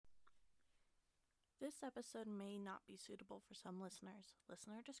This episode may not be suitable for some listeners.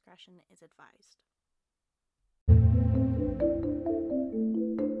 Listener discretion is advised.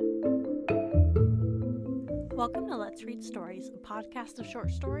 Welcome to Let's Read Stories, a podcast of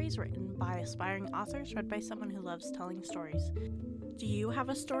short stories written by aspiring authors, read by someone who loves telling stories. Do you have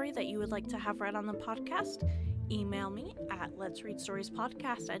a story that you would like to have read on the podcast? Email me at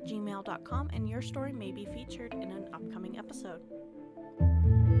letsreadstoriespodcast@gmail.com and your story may be featured in an upcoming episode.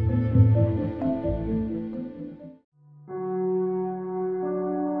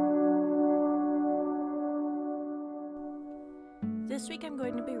 This week I'm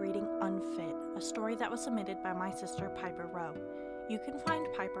going to be reading Unfit, a story that was submitted by my sister Piper Rowe. You can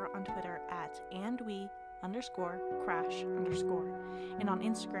find Piper on Twitter at @andwe_crash_ and on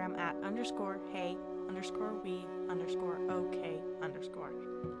Instagram at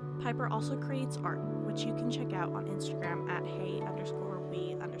 _hey_we_ok_. Piper also creates art, which you can check out on Instagram at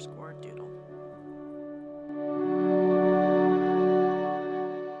hey_we_doodle.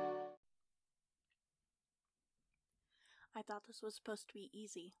 I thought this was supposed to be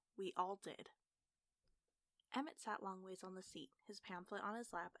easy. We all did. Emmett sat long ways on the seat, his pamphlet on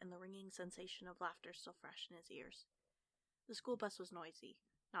his lap and the ringing sensation of laughter still fresh in his ears. The school bus was noisy,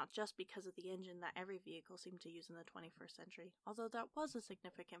 not just because of the engine that every vehicle seemed to use in the 21st century, although that was a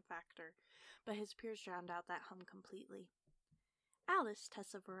significant factor, but his peers drowned out that hum completely. Alice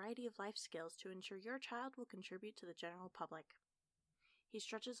tests a variety of life skills to ensure your child will contribute to the general public. He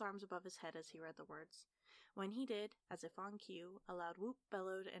stretched his arms above his head as he read the words. When he did, as if on cue, a loud whoop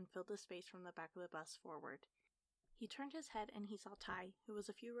bellowed and filled the space from the back of the bus forward. He turned his head and he saw Ty, who was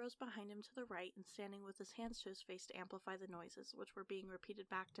a few rows behind him to the right and standing with his hands to his face to amplify the noises, which were being repeated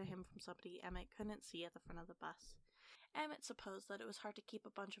back to him from somebody Emmett couldn't see at the front of the bus. Emmett supposed that it was hard to keep a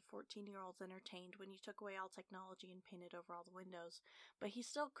bunch of 14-year-olds entertained when you took away all technology and painted over all the windows, but he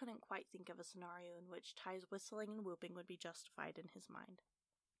still couldn't quite think of a scenario in which Ty's whistling and whooping would be justified in his mind.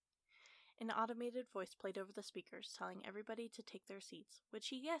 An automated voice played over the speakers, telling everybody to take their seats, which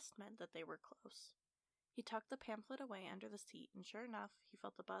he guessed meant that they were close. He tucked the pamphlet away under the seat, and sure enough, he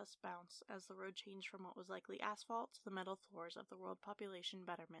felt the bus bounce as the road changed from what was likely asphalt to the metal floors of the World Population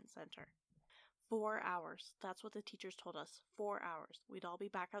Betterment Center. 4 hours. That's what the teachers told us. 4 hours. We'd all be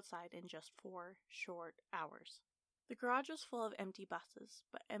back outside in just 4 short hours. The garage was full of empty buses,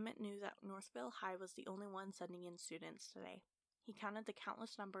 but Emmett knew that Northville High was the only one sending in students today. He counted the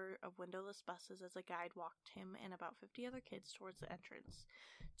countless number of windowless buses as a guide walked him and about 50 other kids towards the entrance.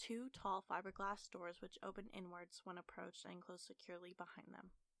 2 tall fiberglass doors which opened inwards when approached and closed securely behind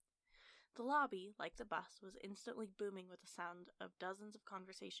them. The lobby, like the bus, was instantly booming with the sound of dozens of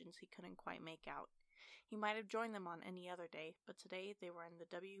conversations he couldn't quite make out. He might have joined them on any other day, but today they were in the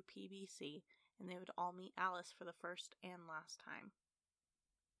WPBC, and they would all meet Alice for the first and last time.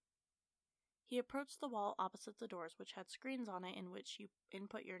 He approached the wall opposite the doors, which had screens on it in which you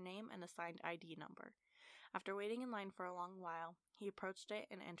input your name and assigned ID number. After waiting in line for a long while, he approached it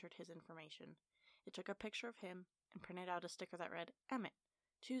and entered his information. It took a picture of him and printed out a sticker that read, Emmett,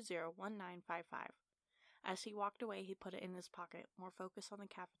 201955. As he walked away, he put it in his pocket, more focused on the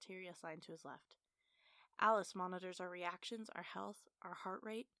cafeteria sign to his left. Alice monitors our reactions, our health, our heart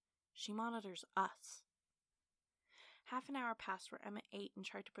rate. She monitors us. Half an hour passed where Emmett ate and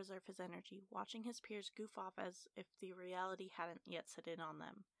tried to preserve his energy, watching his peers goof off as if the reality hadn't yet set in on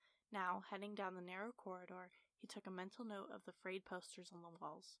them. Now, heading down the narrow corridor, he took a mental note of the frayed posters on the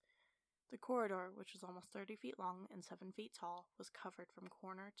walls. The corridor, which was almost 30 feet long and 7 feet tall, was covered from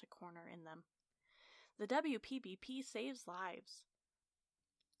corner to corner in them. The WPBP saves lives.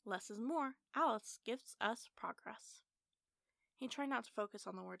 Less is more. Alice gifts us progress. He tried not to focus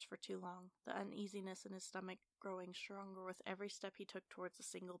on the words for too long, the uneasiness in his stomach growing stronger with every step he took towards the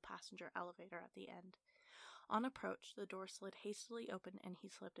single-passenger elevator at the end. On approach, the door slid hastily open and he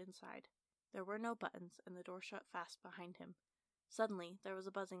slipped inside. There were no buttons, and the door shut fast behind him. Suddenly, there was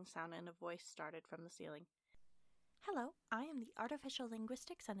a buzzing sound and a voice started from the ceiling. Hello, I am the Artificial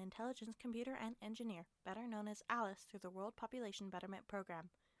Linguistics and Intelligence Computer and Engineer, better known as Alice through the World Population Betterment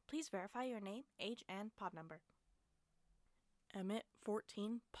Program. Please verify your name, age, and pod number. Emmett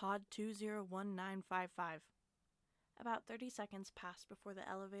 14, pod 201955. About 30 seconds passed before the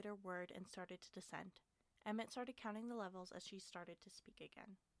elevator whirred and started to descend. Emmett started counting the levels as she started to speak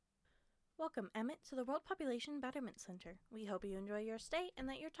again. Welcome, Emmett, to the World Population Betterment Center. We hope you enjoy your stay and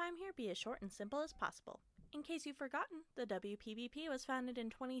that your time here be as short and simple as possible. In case you've forgotten, the WPBP was founded in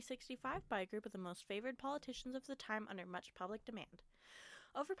 2065 by a group of the most favored politicians of the time under much public demand.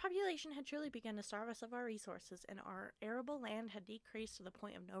 Overpopulation had truly begun to starve us of our resources, and our arable land had decreased to the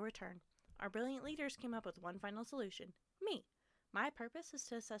point of no return. Our brilliant leaders came up with one final solution. Me. My purpose is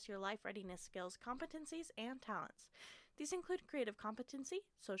to assess your life readiness skills, competencies, and talents. These include creative competency,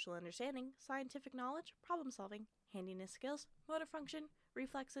 social understanding, scientific knowledge, problem solving, handiness skills, motor function,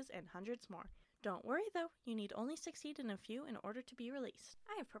 reflexes, and hundreds more. Don't worry though, you need only succeed in a few in order to be released.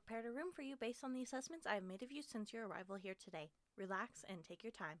 I have prepared a room for you based on the assessments I have made of you since your arrival here today. Relax and take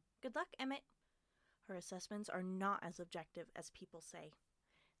your time. Good luck, Emmett. Her assessments are not as objective as people say.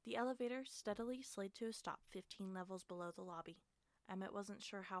 The elevator steadily slid to a stop 15 levels below the lobby. Emmett wasn't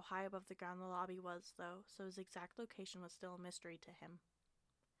sure how high above the ground the lobby was, though, so his exact location was still a mystery to him.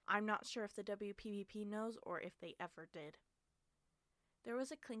 I'm not sure if the WPBP knows or if they ever did. There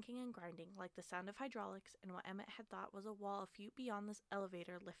was a clinking and grinding, like the sound of hydraulics, and what Emmett had thought was a wall a few beyond this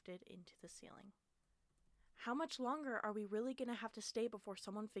elevator lifted into the ceiling. How much longer are we really going to have to stay before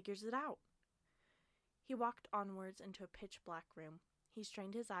someone figures it out? He walked onwards into a pitch-black room. He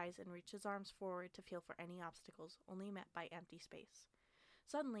strained his eyes and reached his arms forward to feel for any obstacles, only met by empty space.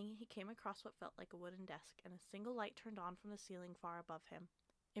 Suddenly, he came across what felt like a wooden desk, and a single light turned on from the ceiling far above him.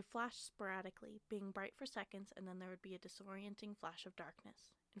 It flashed sporadically, being bright for seconds, and then there would be a disorienting flash of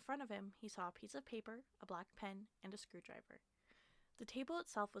darkness. In front of him, he saw a piece of paper, a black pen, and a screwdriver. The table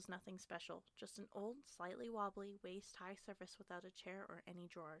itself was nothing special, just an old, slightly wobbly, waist-high surface without a chair or any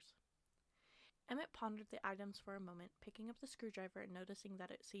drawers. Emmett pondered the items for a moment, picking up the screwdriver and noticing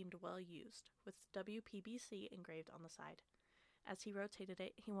that it seemed well used, with WPBC engraved on the side. As he rotated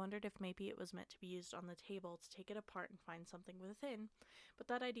it, he wondered if maybe it was meant to be used on the table to take it apart and find something within, but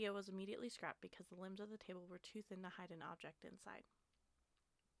that idea was immediately scrapped because the limbs of the table were too thin to hide an object inside.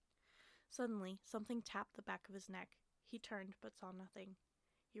 Suddenly, something tapped the back of his neck. He turned, but saw nothing.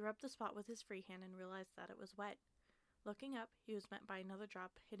 He rubbed the spot with his free hand and realized that it was wet. Looking up, he was met by another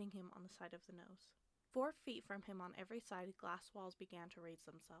drop, hitting him on the side of the nose. 4 feet from him on every side, glass walls began to raise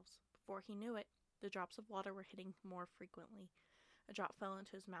themselves. Before he knew it, the drops of water were hitting more frequently. A drop fell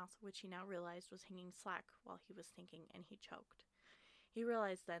into his mouth, which he now realized was hanging slack while he was thinking, and he choked. He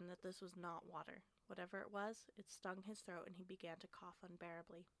realized then that this was not water. Whatever it was, it stung his throat, and he began to cough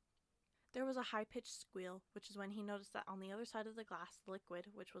unbearably. There was a high-pitched squeal, which is when he noticed that on the other side of the glass, the liquid,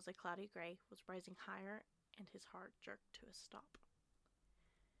 which was a cloudy gray, was rising higher, and his heart jerked to a stop.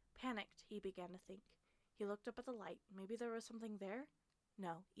 Panicked, he began to think. He looked up at the light. Maybe there was something there?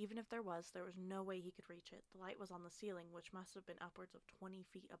 No, even if there was no way he could reach it. The light was on the ceiling, which must have been upwards of 20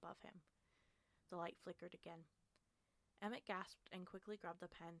 feet above him. The light flickered again. Emmett gasped and quickly grabbed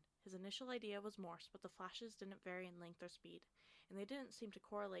the pen. His initial idea was Morse, but the flashes didn't vary in length or speed, and they didn't seem to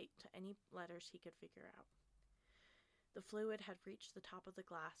correlate to any letters he could figure out. The fluid had reached the top of the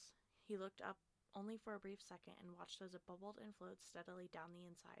glass. He looked up only for a brief second and watched as it bubbled and flowed steadily down the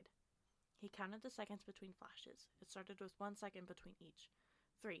inside. He counted the seconds between flashes. It started with 1 second between each.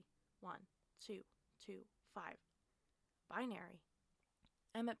 3, 1, 2, 2, 5. Binary.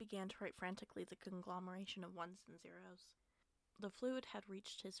 Emmett began to write frantically the conglomeration of ones and zeros. The fluid had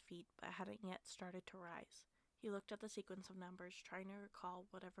reached his feet, but hadn't yet started to rise. He looked at the sequence of numbers, trying to recall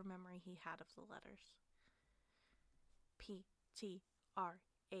whatever memory he had of the letters. P, T, R,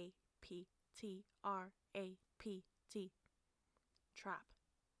 A, P, T, R, A, P, T. Trap.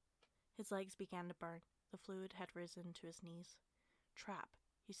 His legs began to burn. The fluid had risen to his knees. Trap.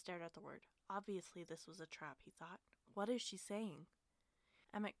 He stared at the word. Obviously this was a trap, he thought. What is she saying?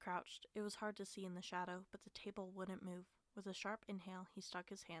 Emmett crouched. It was hard to see in the shadow, but the table wouldn't move. With a sharp inhale, he stuck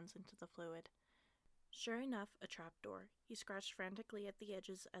his hands into the fluid. Sure enough, a trapdoor. He scratched frantically at the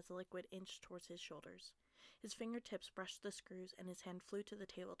edges as the liquid inched towards his shoulders. His fingertips brushed the screws, and his hand flew to the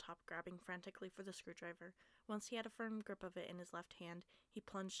tabletop, grabbing frantically for the screwdriver. Once he had a firm grip of it in his left hand, he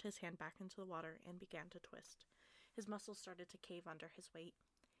plunged his hand back into the water and began to twist. His muscles started to cave under his weight.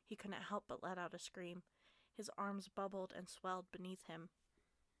 He couldn't help but let out a scream. His arms bubbled and swelled beneath him.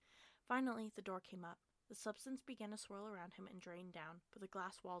 Finally, the door came up. The substance began to swirl around him and drain down, but the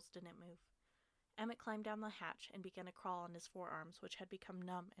glass walls didn't move. Emmett climbed down the hatch and began to crawl on his forearms, which had become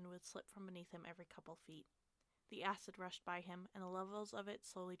numb and would slip from beneath him every couple feet. The acid rushed by him, and the levels of it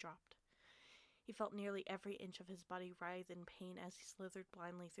slowly dropped. He felt nearly every inch of his body writhe in pain as he slithered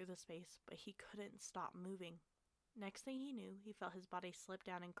blindly through the space, but he couldn't stop moving. Next thing he knew, he felt his body slip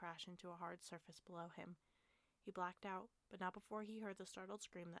down and crash into a hard surface below him. He blacked out, but not before he heard the startled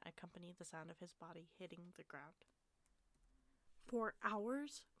scream that accompanied the sound of his body hitting the ground. 4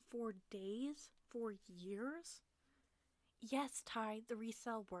 hours? 4 days? 4 years? Yes, Ty, the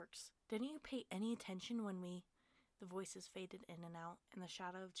ReCell works. Didn't you pay any attention when we... The voices faded in and out, and the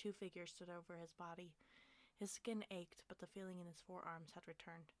shadow of 2 figures stood over his body. His skin ached, but the feeling in his forearms had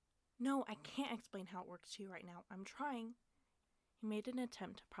returned. No, I can't explain how it works to you right now. I'm trying. He made an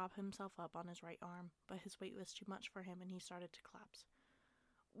attempt to prop himself up on his right arm, but his weight was too much for him and he started to collapse.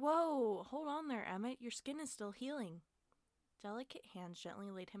 Whoa! Hold on there, Emmett. Your skin is still healing. Delicate hands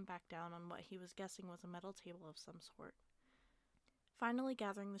gently laid him back down on what he was guessing was a metal table of some sort. Finally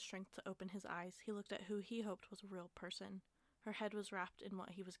gathering the strength to open his eyes, he looked at who he hoped was a real person. Her head was wrapped in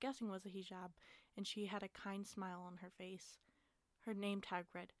what he was guessing was a hijab, and she had a kind smile on her face. Her name tag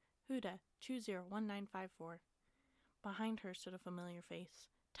read, Huda 201954. Behind her stood a familiar face.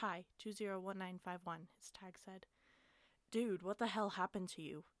 Ty 201951, his tag said. Dude, what the hell happened to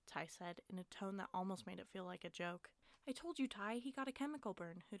you? Ty said, in a tone that almost made it feel like a joke. I told you, Ty, he got a chemical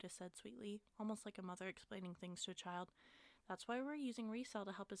burn, Huda said sweetly, almost like a mother explaining things to a child. That's why we're using ReCell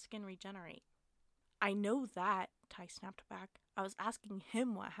to help his skin regenerate. I know that, Ty snapped back. I was asking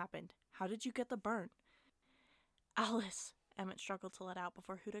him what happened. How did you get the burn? Alice, Emmett struggled to let out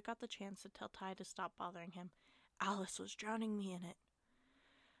before Huda got the chance to tell Ty to stop bothering him. Alice was drowning me in it.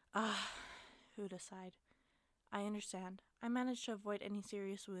 Huda sighed. I understand. I managed to avoid any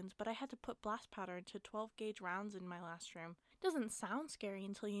serious wounds, but I had to put blast powder into 12-gauge rounds in my last room. Doesn't sound scary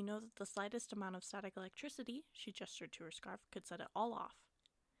until you know that the slightest amount of static electricity, she gestured to her scarf, could set it all off.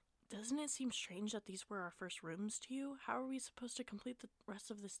 Doesn't it seem strange that these were our first rooms to you? How are we supposed to complete the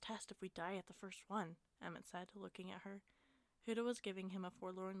rest of this test if we die at the first one? Emmett said, looking at her. Huda was giving him a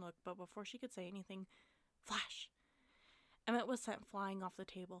forlorn look, but before she could say anything, flash! Emmett was sent flying off the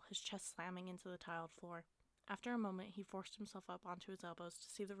table, his chest slamming into the tiled floor. After a moment, he forced himself up onto his elbows to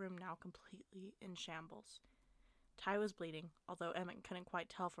see the room now completely in shambles. Ty was bleeding, although Emmett couldn't quite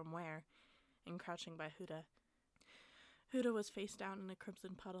tell from where, and crouching by Huda. Huda was face down in a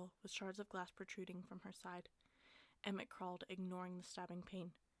crimson puddle, with shards of glass protruding from her side. Emmett crawled, ignoring the stabbing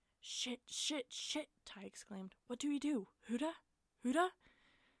pain. Shit, shit, shit, Ty exclaimed. What do we do? Huda? Huda?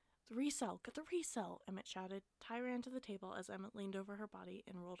 The ReCell, get the ReCell, Emmett shouted. Ty ran to the table as Emmett leaned over her body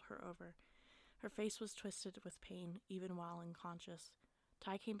and rolled her over. Her face was twisted with pain, even while unconscious.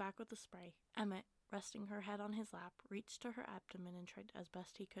 Ty came back with the spray. Emmett, resting her head on his lap, reached to her abdomen and tried as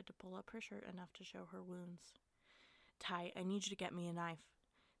best he could to pull up her shirt enough to show her wounds. Ty, I need you to get me a knife.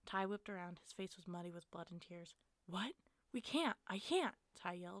 Ty whipped around. His face was muddy with blood and tears. What? We can't. I can't,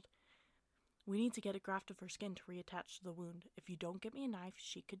 Ty yelled. We need to get a graft of her skin to reattach to the wound. If you don't get me a knife,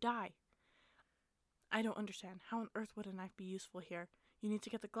 she could die. I don't understand. How on earth would a knife be useful here? You need to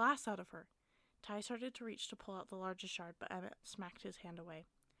get the glass out of her. Ty started to reach to pull out the largest shard, but Emmett smacked his hand away.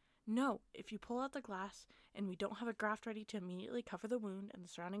 No, if you pull out the glass and we don't have a graft ready to immediately cover the wound and the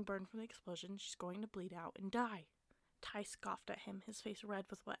surrounding burn from the explosion, she's going to bleed out and die. Ty scoffed at him, his face red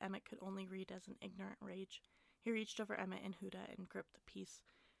with what Emmett could only read as an ignorant rage. He reached over Emmett and Huda and gripped the piece.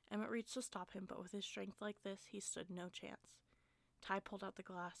 Emmett reached to stop him, but with his strength like this, he stood no chance. Ty pulled out the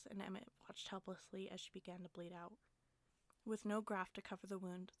glass, and Emmett watched helplessly as she began to bleed out. With no graft to cover the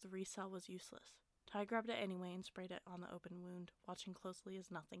wound, the ReCell was useless. Ty grabbed it anyway and sprayed it on the open wound, watching closely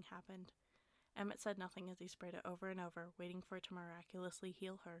as nothing happened. Emmett said nothing as he sprayed it over and over, waiting for it to miraculously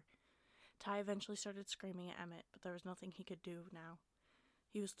heal her. Ty eventually started screaming at Emmett, but there was nothing he could do now.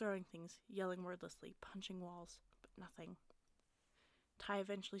 He was throwing things, yelling wordlessly, punching walls, but nothing. Ty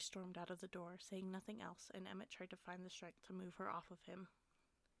eventually stormed out of the door, saying nothing else, and Emmett tried to find the strength to move her off of him.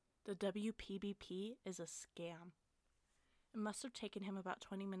 The WPBP is a scam. It must have taken him about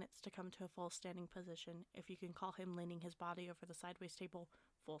 20 minutes to come to a full standing position, if you can call him leaning his body over the sideways table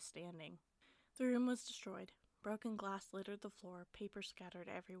full standing. The room was destroyed. Broken glass littered the floor, paper scattered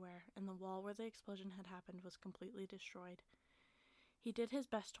everywhere, and the wall where the explosion had happened was completely destroyed. He did his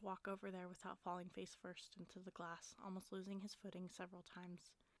best to walk over there without falling face first into the glass, almost losing his footing several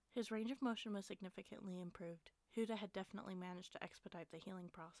times. His range of motion was significantly improved. Huda had definitely managed to expedite the healing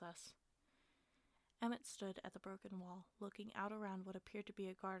process. Emmett stood at the broken wall, looking out around what appeared to be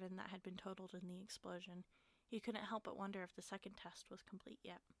a garden that had been totaled in the explosion. He couldn't help but wonder if the second test was complete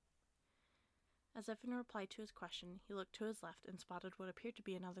yet. As if in reply to his question, he looked to his left and spotted what appeared to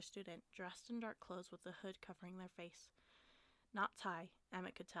be another student, dressed in dark clothes with a hood covering their face. Not Ty,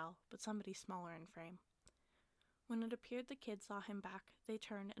 Emmett could tell, but somebody smaller in frame. When it appeared the kids saw him back, they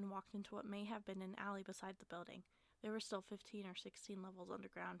turned and walked into what may have been an alley beside the building. They were still 15 or 16 levels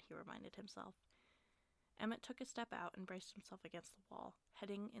underground, he reminded himself. Emmett took a step out and braced himself against the wall,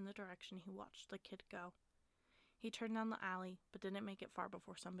 heading in the direction he watched the kid go. He turned down the alley, but didn't make it far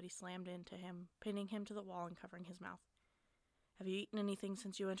before somebody slammed into him, pinning him to the wall and covering his mouth. Have you eaten anything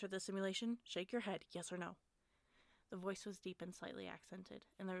since you entered the simulation? Shake your head, yes or no. The voice was deep and slightly accented,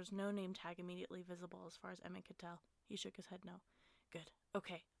 and there was no name tag immediately visible as far as Emmett could tell. He shook his head no. Good.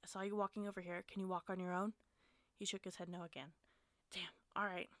 Okay, I saw you walking over here. Can you walk on your own? He shook his head no again. Damn, all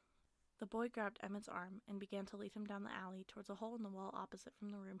right. The boy grabbed Emmett's arm and began to lead him down the alley towards a hole in the wall opposite from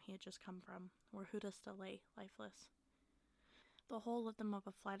the room he had just come from, where Huda still lay, lifeless. The hole led them up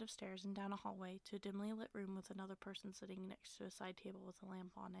a flight of stairs and down a hallway to a dimly lit room with another person sitting next to a side table with a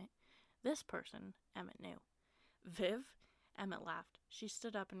lamp on it. This person, Emmett knew. Viv? Emmett laughed. She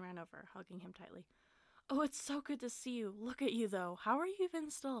stood up and ran over, hugging him tightly. Oh, it's so good to see you. Look at you, though. How are you even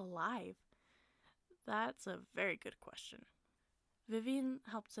still alive? That's a very good question. Vivian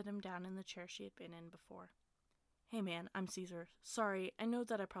helped sit him down in the chair she had been in before. Hey man, I'm Caesar. Sorry, I know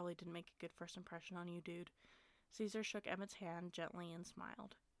that I probably didn't make a good first impression on you, dude. Caesar shook Emmett's hand gently and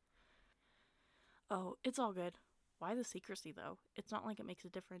smiled. Oh, it's all good. Why the secrecy, though? It's not like it makes a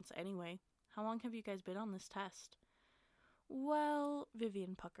difference anyway. How long have you guys been on this test? Well,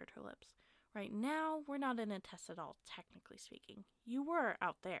 Vivian puckered her lips. Right now, we're not in a test at all, technically speaking. You were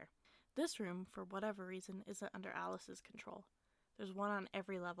out there. This room, for whatever reason, isn't under Alice's control. There's one on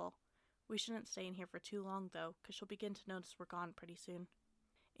every level. We shouldn't stay in here for too long, though, because she'll begin to notice we're gone pretty soon.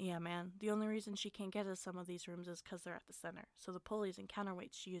 Yeah, man, the only reason she can't get us some of these rooms is because they're at the center, so the pulleys and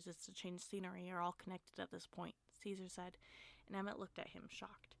counterweights she uses to change scenery are all connected at this point, Caesar said, and Emmett looked at him,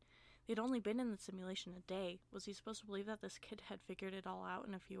 shocked. They'd only been in the simulation a day. Was he supposed to believe that this kid had figured it all out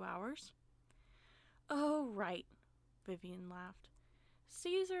in a few hours? Oh, right, Vivian laughed.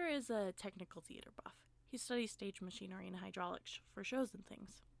 Caesar is a technical theater buff. He studies stage machinery and hydraulics for shows and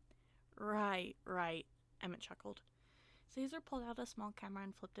things. Right, Emmett chuckled. Caesar pulled out a small camera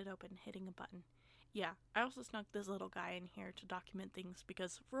and flipped it open, hitting a button. Yeah, I also snuck this little guy in here to document things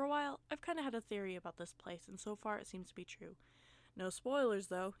because, for a while, I've kind of had a theory about this place, and so far it seems to be true. No spoilers,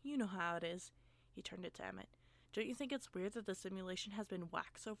 though. You know how it is. He turned it to Emmett. Don't you think it's weird that the simulation has been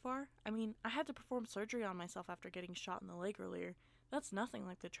whack so far? I mean, I had to perform surgery on myself after getting shot in the leg earlier. That's nothing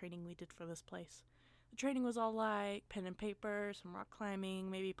like the training we did for this place. The training was all like pen and paper, some rock climbing,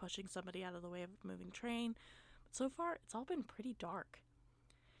 maybe pushing somebody out of the way of a moving train. But so far, it's all been pretty dark.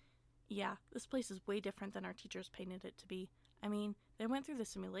 Yeah, this place is way different than our teachers painted it to be. I mean, they went through the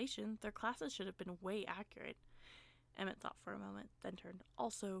simulation. Their classes should have been way accurate. Emmett thought for a moment, then turned.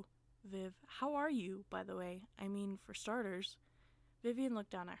 Also, Viv, how are you, by the way? I mean, for starters. Vivian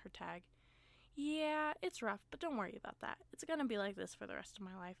looked down at her tag. Yeah, it's rough, but don't worry about that. It's gonna be like this for the rest of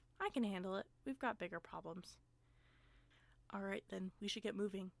my life. I can handle it. We've got bigger problems. Alright then, we should get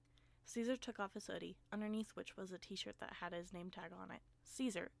moving. Caesar took off his hoodie, underneath which was a t-shirt that had his name tag on it.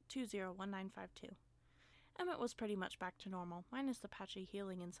 Caesar, 201952. Emmett was pretty much back to normal, minus the patchy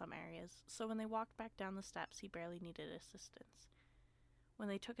healing in some areas, so when they walked back down the steps, he barely needed assistance. When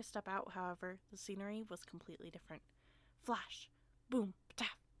they took a step out, however, the scenery was completely different. Flash! Boom!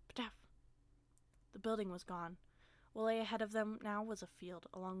 Pataf! Pataf! The building was gone. What lay ahead of them now was a field,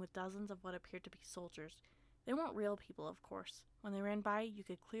 along with dozens of what appeared to be soldiers. They weren't real people, of course. When they ran by, you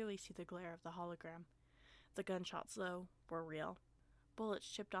could clearly see the glare of the hologram. The gunshots, though, were real. Bullets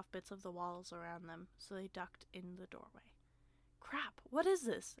chipped off bits of the walls around them, so they ducked in the doorway. Crap! What is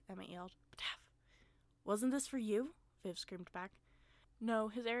this? Emmett yelled. Pataf! Wasn't this for you? Viv screamed back. No,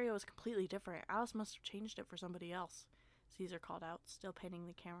 his area was completely different. Alice must have changed it for somebody else, Caesar called out, still panning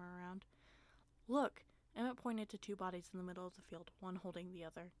the camera around. Look! Emmett pointed to two bodies in the middle of the field, one holding the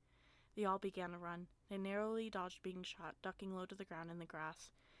other. They all began to run. They narrowly dodged being shot, ducking low to the ground in the grass.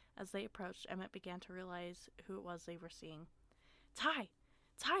 As they approached, Emmett began to realize who it was they were seeing. Ty!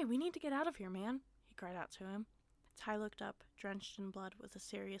 Ty, we need to get out of here, man! He cried out to him. Ty looked up, drenched in blood, with a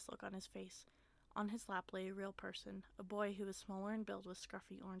serious look on his face. On his lap lay a real person, a boy who was smaller in build with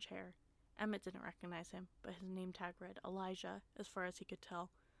scruffy orange hair. Emmett didn't recognize him, but his name tag read Elijah, as far as he could tell.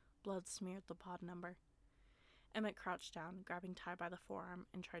 Blood smeared the pod number. Emmett crouched down, grabbing Ty by the forearm,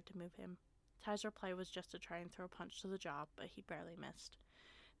 and tried to move him. Ty's reply was just to try and throw a punch to the jaw, but he barely missed.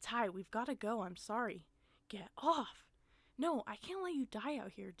 Ty, we've got to go, I'm sorry. Get off! No, I can't let you die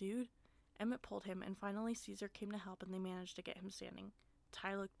out here, dude. Emmett pulled him, and finally Caesar came to help and they managed to get him standing.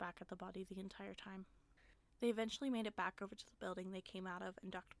 Ty looked back at the body the entire time. They eventually made it back over to the building they came out of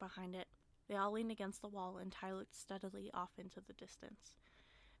and ducked behind it. They all leaned against the wall, and Ty looked steadily off into the distance.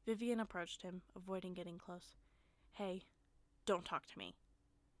 Vivian approached him, avoiding getting close. Hey, don't talk to me.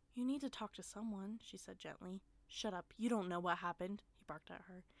 You need to talk to someone, she said gently. Shut up, you don't know what happened, he barked at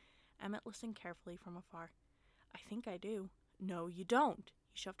her. Emmett listened carefully from afar. I think I do. No, you don't.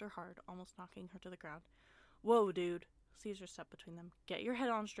 He shoved her hard, almost knocking her to the ground. Whoa, dude. Caesar stepped between them. Get your head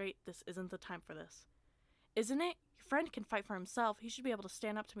on straight. This isn't the time for this. Isn't it? Your friend can fight for himself. He should be able to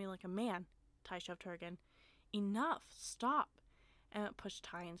stand up to me like a man. Ty shoved her again. Enough. Stop. Emmett pushed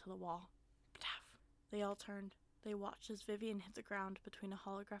Ty into the wall. Ptaff. They all turned. They watched as Vivian hit the ground between a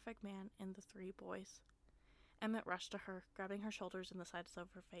holographic man and the three boys. Emmett rushed to her, grabbing her shoulders and the sides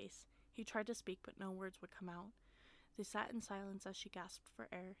of her face. He tried to speak, but no words would come out. They sat in silence as she gasped for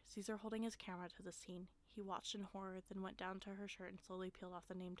air, Caesar holding his camera to the scene. He watched in horror, then went down to her shirt and slowly peeled off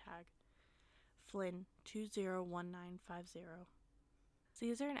the name tag. Flynn, 201950.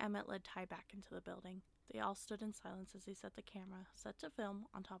 Caesar and Emmett led Ty back into the building. They all stood in silence as he set the camera, set to film,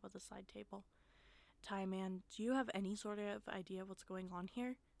 on top of the side table. Ty, man, do you have any sort of idea what's going on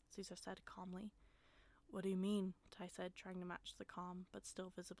here? Caesar said calmly. What do you mean? Ty said, trying to match the calm, but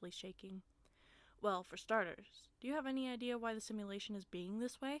still visibly shaking. Well, for starters, do you have any idea why the simulation is being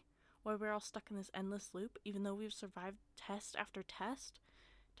this way? Why we're all stuck in this endless loop, even though we've survived test after test?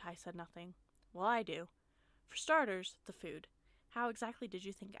 Ty said nothing. Well, I do. For starters, the food. How exactly did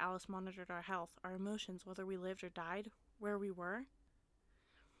you think Alice monitored our health, our emotions, whether we lived or died, where we were?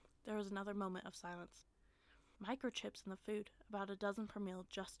 There was another moment of silence. Microchips in the food, about a dozen per meal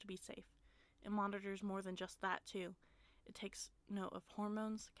just to be safe. It monitors more than just that, too. It takes note of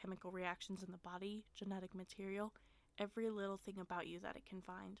hormones, chemical reactions in the body, genetic material, every little thing about you that it can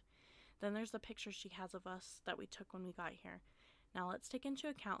find. Then there's the pictures she has of us that we took when we got here. Now let's take into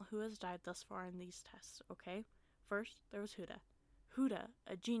account who has died thus far in these tests, okay? First, there was Huda. Huda,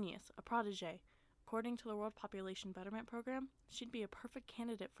 a genius, a protege. According to the World Population Betterment Program, she'd be a perfect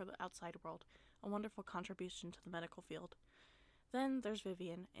candidate for the outside world, a wonderful contribution to the medical field. Then there's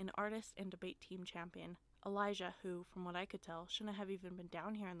Vivian, an artist and debate team champion. Elijah, who, from what I could tell, shouldn't have even been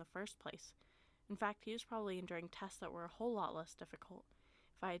down here in the first place. In fact, he was probably enduring tests that were a whole lot less difficult,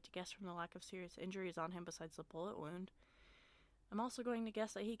 if I had to guess from the lack of serious injuries on him besides the bullet wound. I'm also going to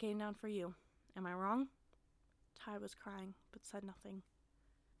guess that he came down for you. Am I wrong? Ty was crying, but said nothing.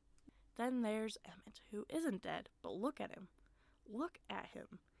 Then there's Emmett, who isn't dead, but look at him. Look at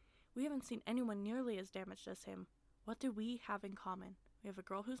him. We haven't seen anyone nearly as damaged as him. What do we have in common? We have a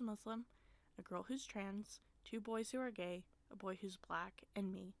girl who's Muslim, a girl who's trans, 2 boys who are gay, a boy who's black,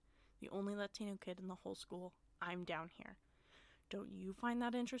 and me, the only Latino kid in the whole school. I'm down here. Don't you find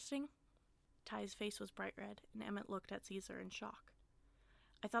that interesting? Ty's face was bright red, and Emmett looked at Caesar in shock.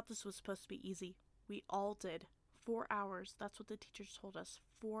 I thought this was supposed to be easy. We all did. 4 hours, that's what the teachers told us.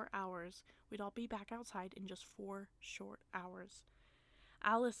 4 hours. We'd all be back outside in just 4 short hours.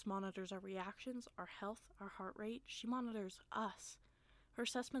 Alice monitors our reactions, our health, our heart rate. She monitors us. Her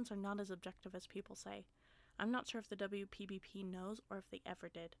assessments are not as objective as people say. I'm not sure if the WPBP knows or if they ever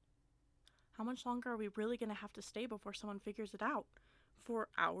did. How much longer are we really going to have to stay before someone figures it out? 4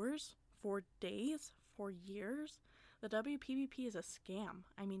 hours? 4 days? 4 years? The WPBP is a scam.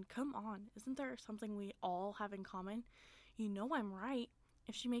 I mean, come on. Isn't there something we all have in common? You know I'm right.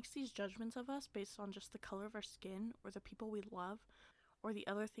 If she makes these judgments of us based on just the color of our skin or the people we love or the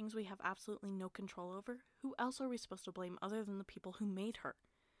other things we have absolutely no control over, who else are we supposed to blame other than the people who made her?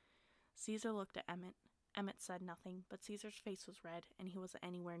 Caesar looked at Emmett. Emmett said nothing, but Caesar's face was red and he wasn't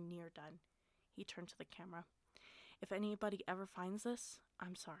anywhere near done. He turned to the camera. If anybody ever finds this,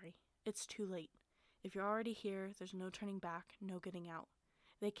 I'm sorry. It's too late. If you're already here, there's no turning back, no getting out.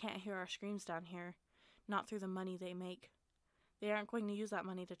 They can't hear our screams down here, not through the money they make. They aren't going to use that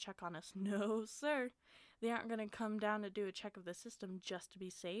money to check on us. No, sir. They aren't going to come down to do a check of the system just to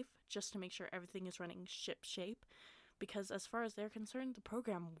be safe, just to make sure everything is running ship-shape, because as far as they're concerned, the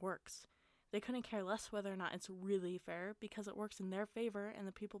program works. They couldn't care less whether or not it's really fair, because it works in their favor and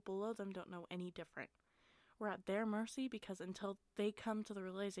the people below them don't know any different. We're at their mercy because until they come to the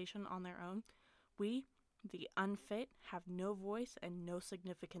realization on their own, we, the unfit, have no voice and no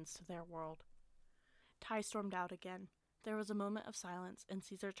significance to their world. Ty stormed out again. There was a moment of silence, and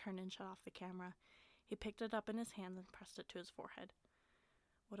Caesar turned and shut off the camera. He picked it up in his hand and pressed it to his forehead.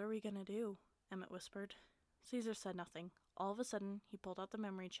 What are we gonna do? Emmett whispered. Caesar said nothing. All of a sudden, he pulled out the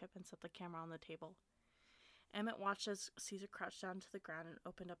memory chip and set the camera on the table. Emmett watched as Caesar crouched down to the ground and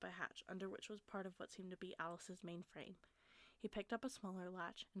opened up a hatch, under which was part of what seemed to be Alice's mainframe. He picked up a smaller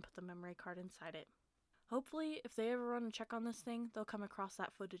latch and put the memory card inside it. Hopefully, if they ever run a check on this thing, they'll come across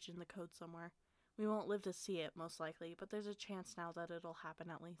that footage in the code somewhere. We won't live to see it, most likely, but there's a chance now that it'll happen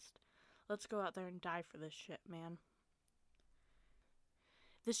at least. Let's go out there and die for this shit, man.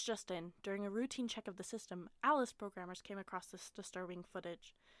 This just in. During a routine check of the system, Alice programmers came across this disturbing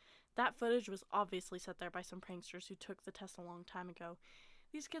footage. That footage was obviously set there by some pranksters who took the test a long time ago.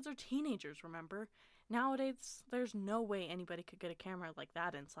 These kids are teenagers, remember? Nowadays, there's no way anybody could get a camera like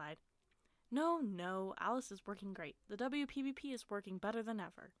that inside. No, Alice is working great. The WPBP is working better than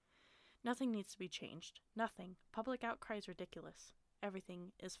ever. Nothing needs to be changed. Nothing. Public outcry is ridiculous.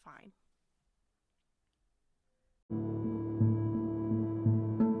 Everything is fine.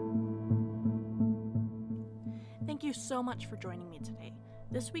 Thank you so much for joining me today.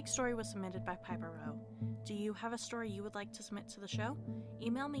 This week's story was submitted by Piper Rowe. Do you have a story you would like to submit to the show?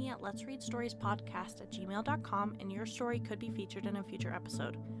 Email me at letsreadstoriespodcast@gmail.com and your story could be featured in a future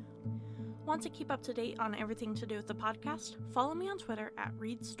episode. Want to keep up to date on everything to do with the podcast? Follow me on Twitter at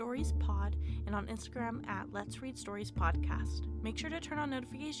ReadStoriesPod and on Instagram at Let's Read Stories Podcast. Make sure to turn on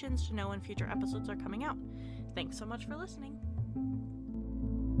notifications to know when future episodes are coming out. Thanks so much for listening.